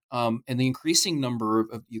 and the increasing number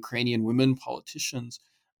of Ukrainian women politicians,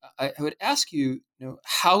 I would ask you,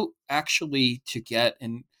 how actually to get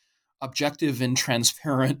an objective and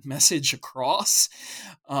transparent message across.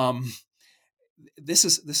 This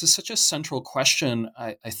is such a central question,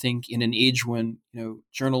 I think, in an age when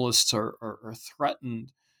journalists are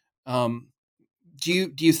threatened. Um,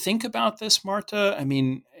 do you think about this, Marta? I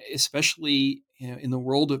mean, especially in the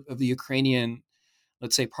world of the Ukrainian,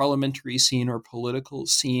 let's say, parliamentary scene or political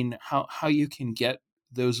scene, how you can get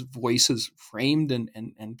those voices framed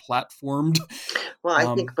and platformed. Well,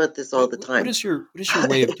 I think about this all What, the what time. is your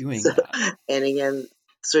way of doing So, that? and again,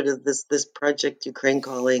 sort of this project Ukraine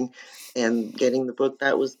Calling and getting the book,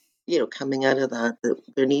 that was, coming out of that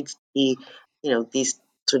there needs to be, these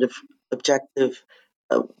sort of objective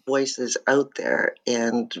voices out there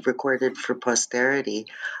and recorded for posterity.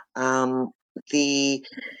 Um, the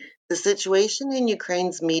the situation in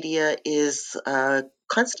Ukraine's media is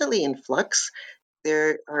constantly in flux.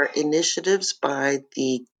 There are initiatives by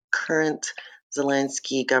the current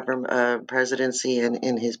Zelensky government presidency and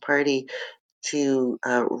in his party to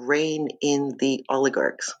rein in the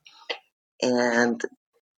oligarchs. And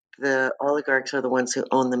the oligarchs are the ones who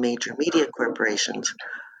own the major media corporations.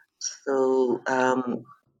 So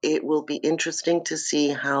it will be interesting to see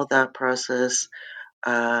how that process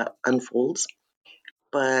unfolds.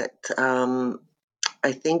 But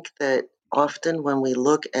I think that often when we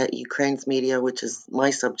look at Ukraine's media, which is my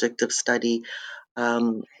subject of study,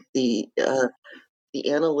 um, the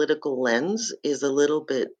analytical lens is a little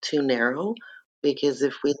bit too narrow, because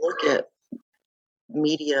if we look at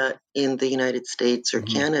media in the United States or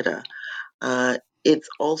Canada, it's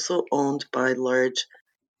also owned by large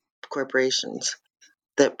corporations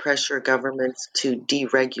that pressure governments to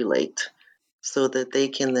deregulate so that they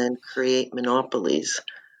can then create monopolies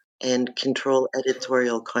and control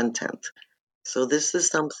editorial content. So this is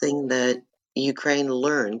something that Ukraine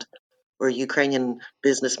learned, or Ukrainian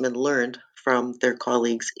businessmen learned from their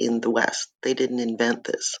colleagues in the West. They didn't invent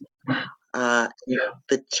this.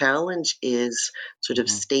 The challenge is sort of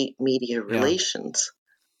state media relations,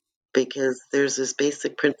 because there's this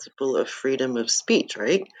basic principle of freedom of speech,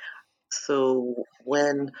 right? So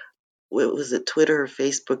when, what was it, Twitter or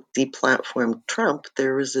Facebook deplatformed Trump,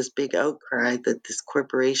 there was this big outcry that this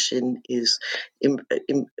corporation is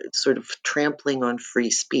sort of trampling on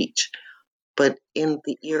free speech. But in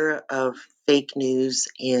the era of fake news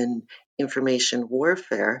and information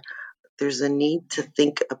warfare, there's a need to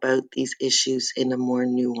think about these issues in a more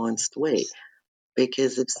nuanced way.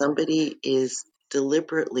 Because if somebody is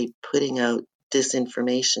deliberately putting out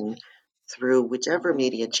disinformation through whichever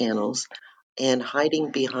media channels and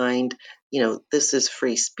hiding behind, this is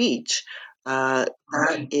free speech, that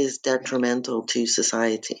is detrimental to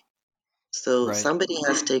society. So somebody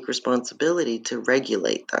has to take responsibility to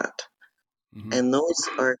regulate that. And those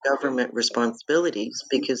are government responsibilities,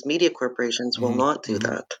 because media corporations will not do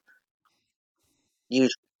that.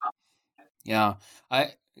 Usually. Yeah.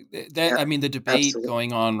 I mean, the debate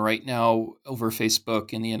going on right now over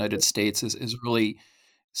Facebook in the United States is really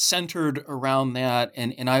centered around that.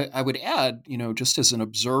 And I would add, just as an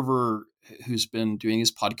observer who's been doing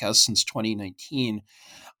his podcast since 2019,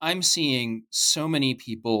 I'm seeing so many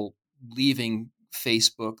people leaving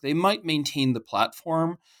Facebook. They might maintain the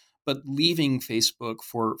platform, but leaving Facebook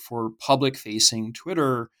for public facing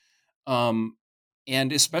Twitter.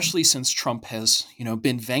 And especially since Trump has,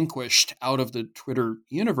 been vanquished out of the Twitter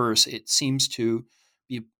universe, it seems to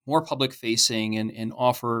be more public facing and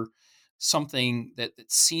offer something that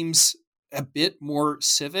seems a bit more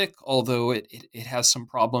civic, although it has some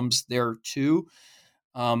problems there too.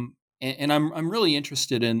 And I'm really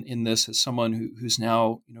interested in this as someone who's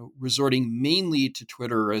now resorting mainly to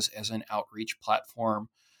Twitter as an outreach platform,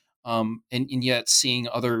 and yet seeing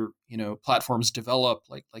other platforms develop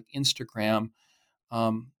like Instagram.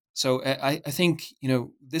 So I think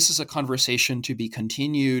this is a conversation to be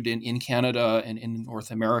continued in Canada and in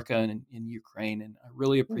North America and in Ukraine, and I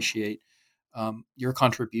really appreciate your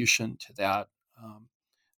contribution to that.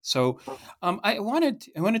 I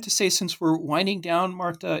wanted to say, since we're winding down,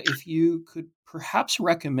 Marta, if you could perhaps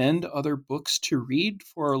recommend other books to read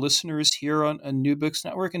for our listeners here on New Books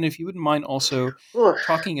Network, and if you wouldn't mind also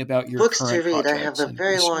talking about your books current to read. I projects have a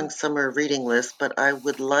very long summer reading list, but I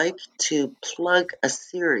would like to plug a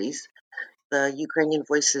series the Ukrainian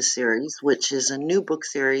Voices series, which is a new book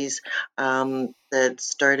series that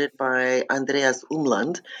started by Andreas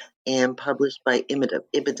Umland and published by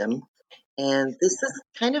Ibidem. And this is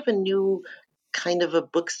kind of a new kind of a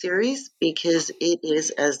book series because it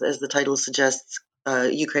is, as the title suggests,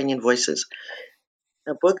 Ukrainian Voices.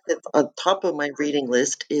 A book that's on top of my reading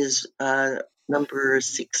list is number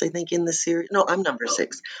 6, I think, in the series. No, I'm number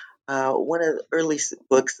 6. One of the early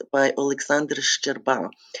books by Alexander Shcherba,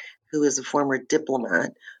 who is a former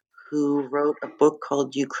diplomat, who wrote a book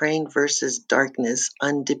called Ukraine versus Darkness,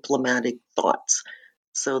 Undiplomatic Thoughts.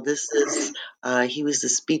 So this is, he was a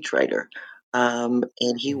speechwriter, and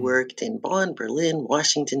he worked in Bonn, Berlin,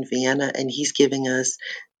 Washington, Vienna, and he's giving us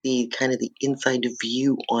the kind of the inside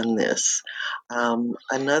view on this.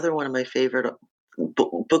 Another one of my favorite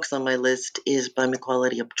books on my list is by Mykola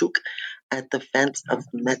Ryabchuk, At the Fence of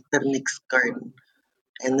Metternich's Garden.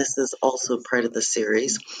 And this is also part of the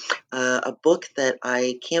series. A book that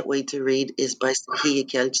I can't wait to read is by Serhiy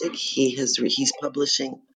Yakelchik. He's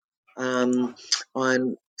publishing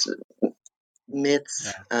on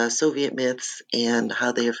myths, Soviet myths, and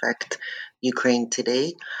how they affect Ukraine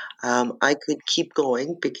today. I could keep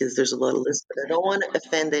going because there's a lot of lists, but I don't want to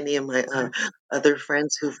offend any of my other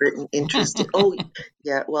friends who've written interesting. Oh,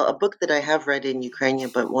 yeah. Well, a book that I have read in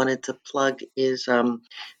Ukrainian but wanted to plug is the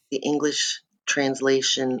English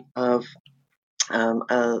translation of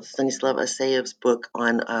Stanislav Asayev's book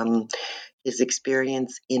on his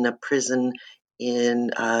experience in a prison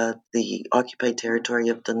in the occupied territory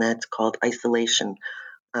of Donetsk called Isolation.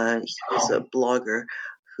 He was a blogger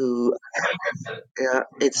who,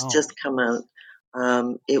 it's just come out.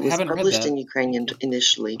 It was published in Ukrainian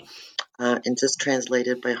initially and just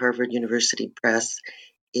translated by Harvard University Press.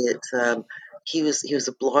 He was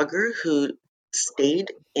a blogger who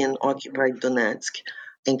stayed in occupied Donetsk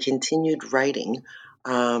and continued writing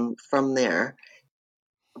from there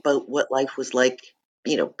about what life was like,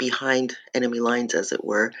 behind enemy lines, as it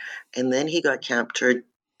were. And then he got captured,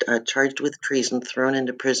 charged with treason, thrown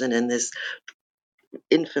into prison in this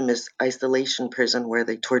infamous isolation prison where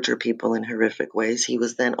they torture people in horrific ways. He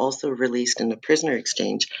was then also released in a prisoner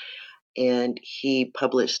exchange, and he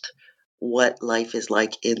published what life is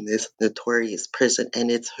like in this notorious prison, and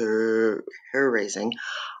it's hair-raising,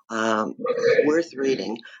 worth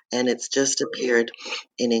reading, and it's just appeared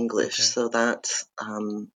in English. Okay. So that's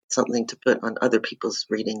something to put on other people's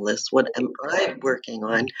reading lists. What am I working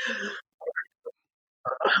on?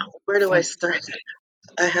 Where do I start?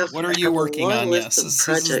 What are you working on? Yes, this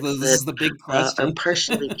is the big question. Are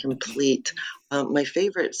partially complete. My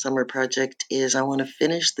favorite summer project is I want to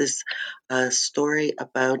finish this story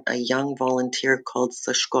about a young volunteer called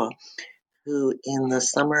Sashko, who in the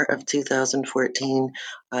summer of 2014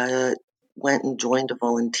 went and joined a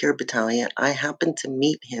volunteer battalion. I happened to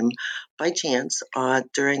meet him by chance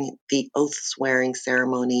during the oath-swearing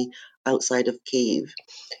ceremony outside of Kyiv,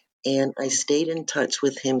 and I stayed in touch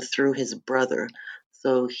with him through his brother.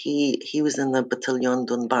 So he was in the Battalion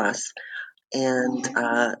Donbass, and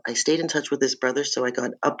I stayed in touch with his brother, so I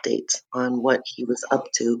got updates on what he was up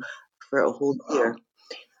to for a whole year.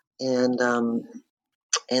 And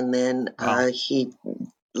then he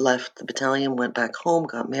left the battalion, went back home,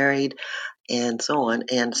 got married, and so on.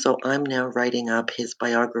 And so I'm now writing up his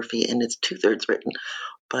biography, and it's 2/3 written.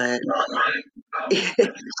 But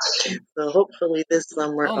so hopefully this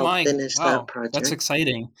summer I'll finish that project. That's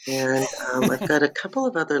exciting. And I've got a couple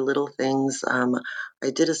of other little things. I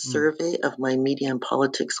did a survey of my media and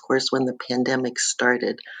politics course when the pandemic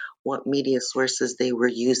started, what media sources they were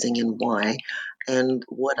using and why. And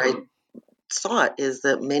what I saw is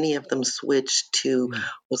that many of them switched to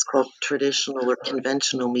what's called traditional or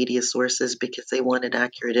conventional media sources because they wanted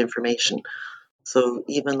accurate information. So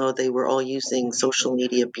even though they were all using social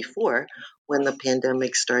media before, when the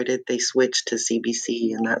pandemic started, they switched to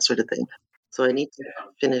CBC and that sort of thing. So I need to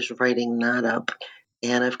finish writing that up.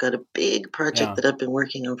 And I've got a big project that I've been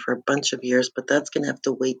working on for a bunch of years, but that's going to have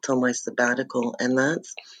to wait till my sabbatical. And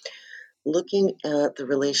that's looking at the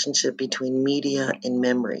relationship between media and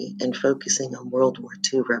memory and focusing on World War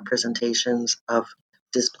II representations of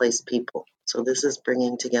displaced people. So this is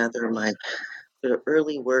bringing together my sort of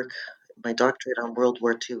early work, my doctorate on World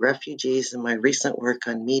War II refugees, and my recent work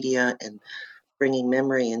on media and bringing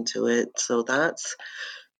memory into it. So that's,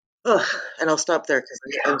 and I'll stop there because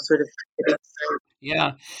I'm sort of.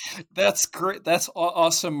 Yeah, that's great. That's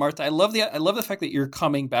awesome, Marta. I love the fact that you're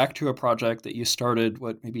coming back to a project that you started,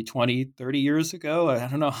 maybe 20, 30 years ago. I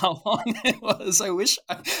don't know how long it was. I wish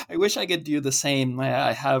I could do the same.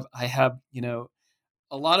 I have,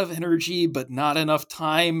 a lot of energy, but not enough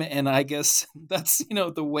time. And I guess that's,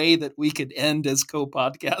 the way that we could end as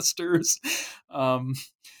co-podcasters.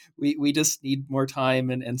 We just need more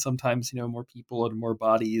time and sometimes, more people and more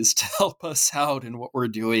bodies to help us out in what we're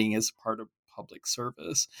doing as part of public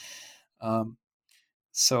service.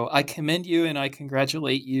 So I commend you and I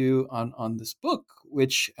congratulate you on this book,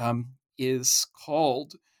 which is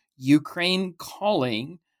called Ukraine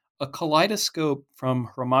Calling, a Kaleidoscope from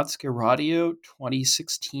Hromadske Radio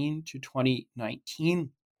 2016 to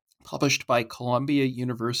 2019, published by Columbia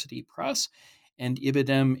University Press and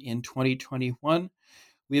IBIDEM in 2021.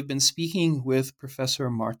 We have been speaking with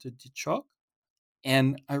Professor Marta Dychok,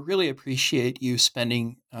 and I really appreciate you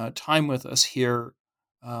spending time with us here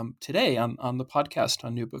today on the podcast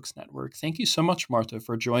on New Books Network. Thank you so much, Marta,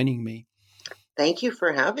 for joining me. Thank you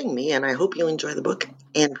for having me, and I hope you enjoy the book.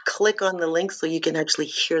 And click on the link so you can actually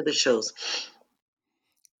hear the shows.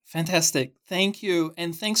 Fantastic. Thank you.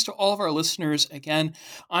 And thanks to all of our listeners. Again,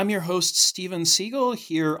 I'm your host, Steven Siegel,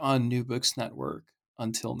 here on New Books Network.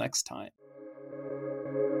 Until next time.